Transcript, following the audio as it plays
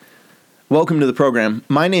Welcome to the program.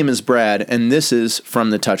 My name is Brad, and this is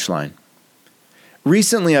From the Touchline.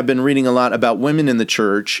 Recently, I've been reading a lot about women in the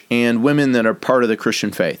church and women that are part of the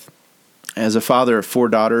Christian faith. As a father of 4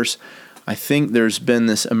 daughters, I think there's been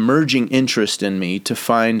this emerging interest in me to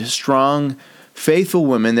find strong, faithful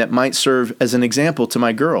women that might serve as an example to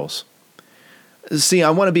my girls. See,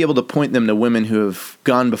 I want to be able to point them to women who have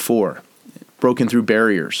gone before, broken through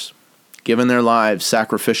barriers, given their lives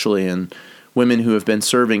sacrificially, and women who have been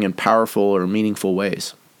serving in powerful or meaningful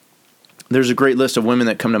ways. There's a great list of women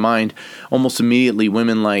that come to mind almost immediately,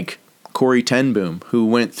 women like Corrie ten Boom, who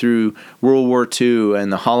went through World War II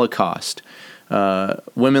and the Holocaust.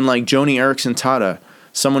 Women like Joni Eareckson Tada,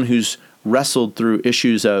 someone who's wrestled through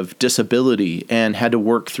issues of disability and had to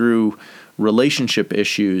work through relationship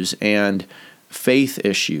issues and faith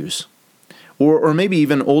issues. Or maybe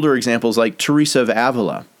even older examples like Teresa of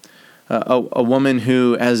Avila, a woman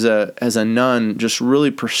who, as a nun, just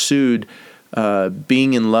really pursued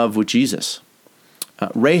being in love with Jesus.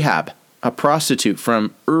 Rahab, a prostitute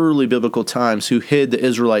from early biblical times who hid the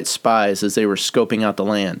Israelite spies as they were scoping out the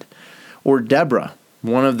land. Or Deborah,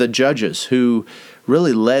 one of the judges who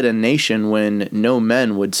really led a nation when no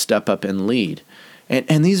men would step up and lead.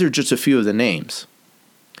 And these are just a few of the names.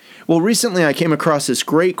 Well, recently I came across this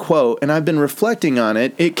great quote, and I've been reflecting on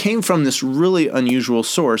it. It came from this really unusual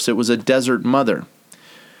source. It was a desert mother.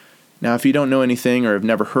 Now, if you don't know anything or have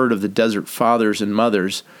never heard of the desert fathers and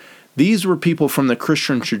mothers, these were people from the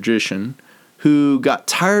Christian tradition who got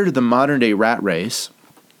tired of the modern-day rat race,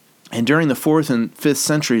 and during the 4th and 5th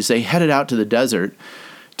centuries, they headed out to the desert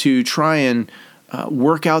to try and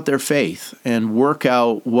work out their faith and work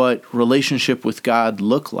out what relationship with God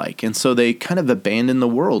looked like. And so they kind of abandoned the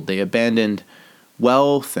world. They abandoned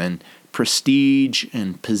wealth and prestige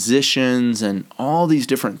and positions and all these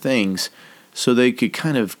different things so they could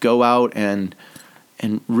kind of go out and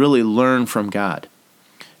really learn from God.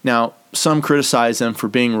 Now, some criticize them for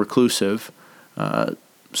being reclusive.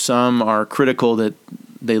 Some are critical that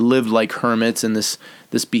they lived like hermits, and this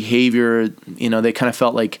behavior, they kind of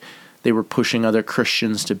felt like they were pushing other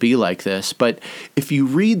Christians to be like this. But if you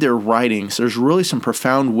read their writings, there's really some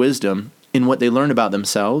profound wisdom in what they learned about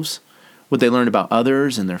themselves, what they learned about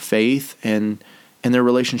others and their faith and their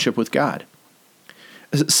relationship with God.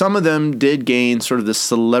 Some of them did gain sort of the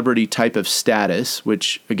celebrity type of status,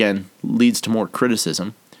 which, again, leads to more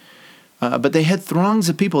criticism. But they had throngs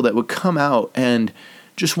of people that would come out and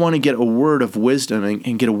just want to get a word of wisdom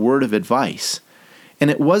and get a word of advice. And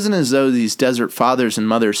it wasn't as though these desert fathers and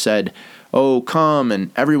mothers said, "Oh, come and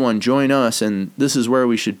everyone join us and this is where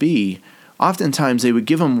we should be." Oftentimes they would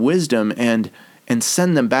give them wisdom and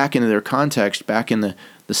send them back into their context, back in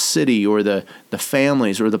the city or the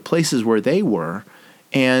families or the places where they were.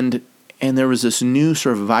 And there was this new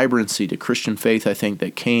sort of vibrancy to Christian faith, I think,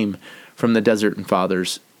 that came from the desert and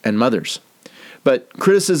fathers and mothers. But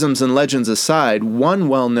criticisms and legends aside, one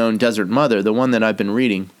well-known desert mother, the one that I've been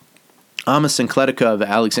reading, Amma Syncletica of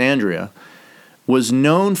Alexandria, was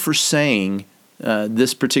known for saying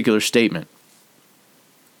this particular statement: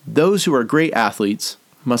 "Those who are great athletes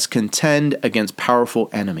must contend against powerful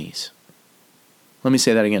enemies." Let me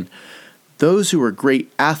say that again. Those who are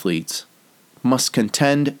great athletes must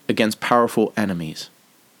contend against powerful enemies.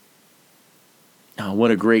 Now,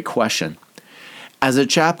 what a great question. As a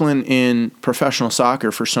chaplain in professional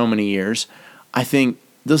soccer for so many years, I think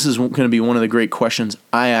this is going to be one of the great questions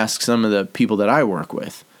I ask some of the people that I work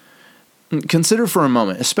with. Consider for a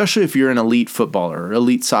moment, especially if you're an elite footballer or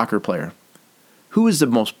elite soccer player, who is the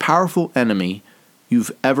most powerful enemy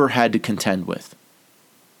you've ever had to contend with?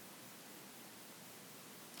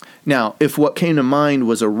 Now, if what came to mind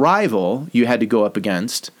was a rival you had to go up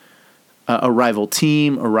against, a rival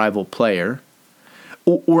team, a rival player,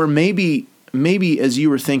 or maybe as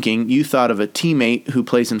you were thinking, you thought of a teammate who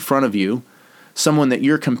plays in front of you, someone that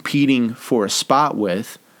you're competing for a spot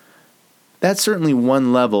with, that's certainly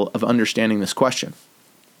one level of understanding this question.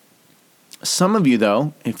 Some of you,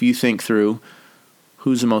 though, if you think through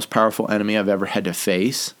who's the most powerful enemy I've ever had to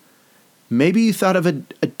face, maybe you thought of a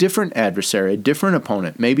different adversary, a different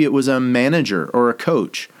opponent. Maybe it was a manager or a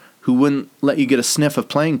coach who wouldn't let you get a sniff of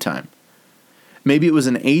playing time. Maybe it was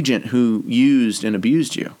an agent who used and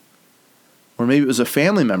abused you. Or maybe it was a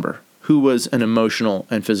family member who was an emotional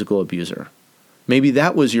and physical abuser. Maybe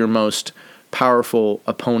that was your most powerful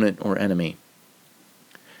opponent or enemy.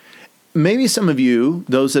 Maybe some of you,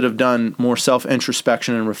 those that have done more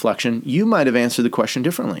self-introspection and reflection, you might have answered the question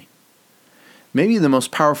differently. Maybe the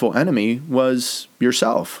most powerful enemy was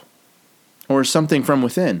yourself or something from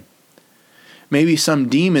within. Maybe some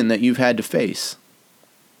demon that you've had to face.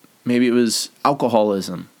 Maybe it was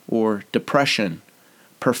alcoholism or depression,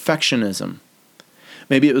 perfectionism.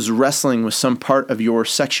 Maybe it was wrestling with some part of your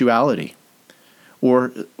sexuality,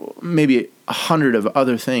 or maybe 100 of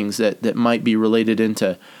other things that might be related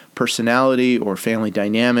into personality or family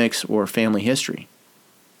dynamics or family history.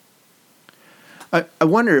 I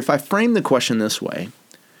wonder, if I frame the question this way,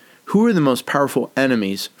 who are the most powerful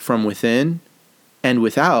enemies from within and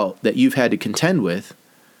without that you've had to contend with?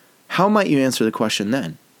 How might you answer the question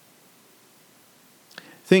then?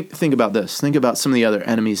 Think about this. Think about some of the other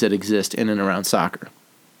enemies that exist in and around soccer.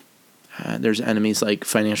 There's enemies like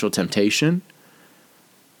financial temptation.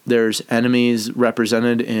 There's enemies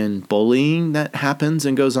represented in bullying that happens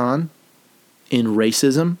and goes on, in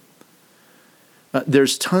racism.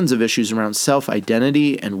 There's tons of issues around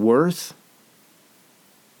self-identity and worth.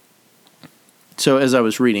 So as I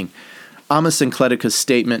was reading, Amma Syncletica's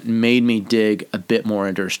statement made me dig a bit more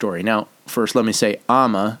into her story. Now, first let me say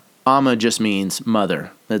Amma. Amma just means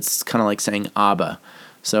mother. That's kind of like saying Abba.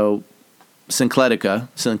 So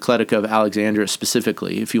Syncletica of Alexandria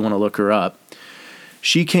specifically, if you want to look her up,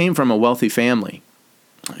 she came from a wealthy family.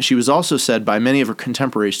 She was also said by many of her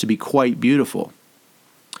contemporaries to be quite beautiful.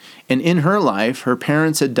 And in her life, her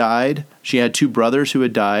parents had died. She had 2 brothers who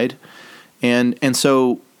had died. And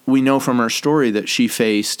so we know from her story that she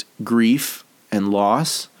faced grief and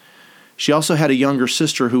loss. She also had a younger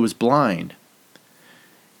sister who was blind.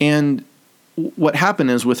 And what happened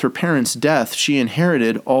is, with her parents' death, she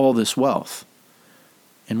inherited all this wealth.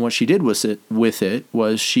 And what she did with it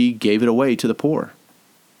was she gave it away to the poor.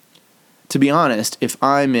 To be honest, if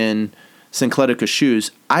I'm in Syncletica's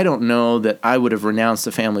shoes, I don't know that I would have renounced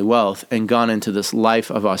the family wealth and gone into this life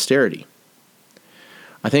of austerity.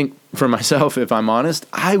 I think for myself, if I'm honest,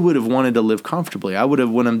 I would have wanted to live comfortably. I would have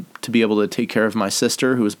wanted to be able to take care of my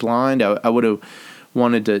sister who was blind. I would have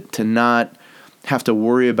wanted to not have to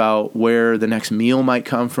worry about where the next meal might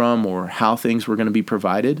come from or how things were going to be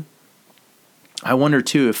provided. I wonder,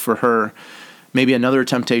 too, if for her, maybe another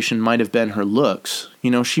temptation might have been her looks.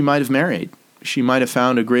 She might have married. She might have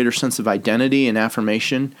found a greater sense of identity and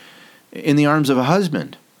affirmation in the arms of a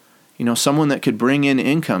husband. Someone that could bring in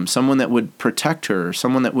income, someone that would protect her,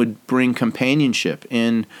 someone that would bring companionship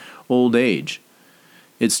in old age.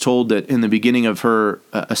 It's told that in the beginning of her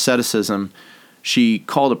asceticism, she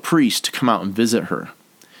called a priest to come out and visit her.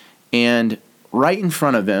 And right in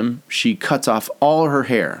front of him, she cuts off all her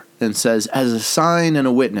hair and says, "As a sign and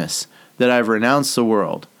a witness that I've renounced the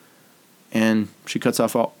world." And she cuts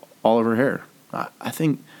off all of her hair. I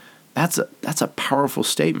think that's a powerful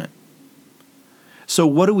statement. So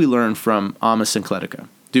what do we learn from Amma Syncletica?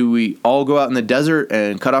 Do we all go out in the desert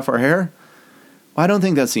and cut off our hair? Well, I don't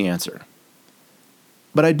think that's the answer.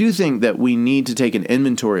 But I do think that we need to take an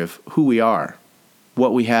inventory of who we are,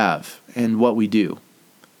 what we have, and what we do.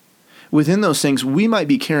 Within those things, we might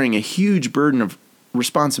be carrying a huge burden of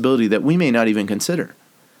responsibility that we may not even consider.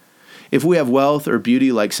 If we have wealth or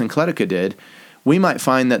beauty like Syncletica did, we might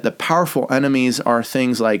find that the powerful enemies are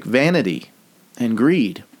things like vanity and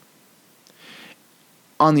greed.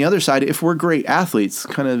 On the other side, if we're great athletes,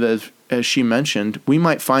 kind of as she mentioned, we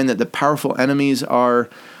might find that the powerful enemies are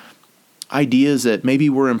ideas that maybe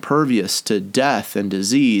we're impervious to death and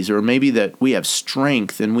disease, or maybe that we have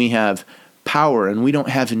strength and we have power and we don't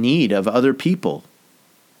have need of other people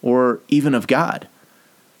or even of God.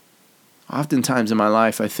 Oftentimes in my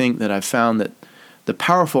life, I think that I've found that the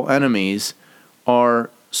powerful enemies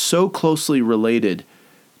are so closely related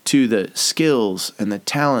to the skills and the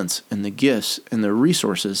talents and the gifts and the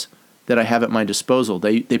resources that I have at my disposal.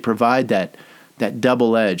 They provide that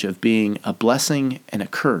double edge of being a blessing and a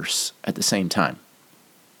curse at the same time.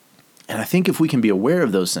 And I think if we can be aware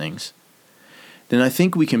of those things, then I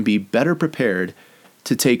think we can be better prepared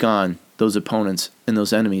to take on those opponents and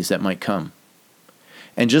those enemies that might come.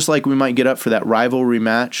 And just like we might get up for that rivalry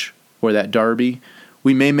match or that derby,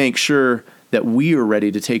 we may make sure that we are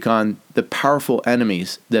ready to take on the powerful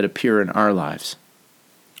enemies that appear in our lives.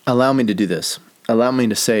 Allow me to do this. Allow me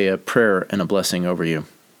to say a prayer and a blessing over you.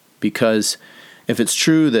 Because if it's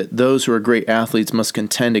true that those who are great athletes must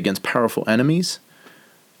contend against powerful enemies,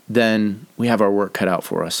 then we have our work cut out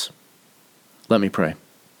for us. Let me pray.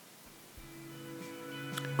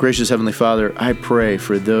 Gracious Heavenly Father, I pray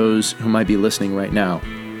for those who might be listening right now,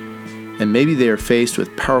 and maybe they are faced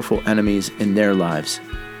with powerful enemies in their lives.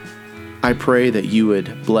 I pray that you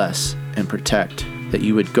would bless and protect, that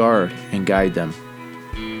you would guard and guide them.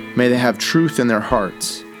 May they have truth in their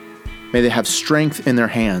hearts. May they have strength in their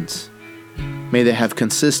hands. May they have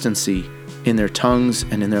consistency in their tongues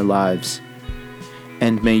and in their lives.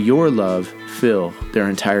 And may your love fill their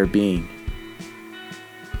entire being.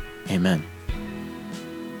 Amen.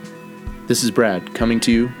 This is Brad coming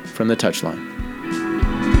to you from the Touchline.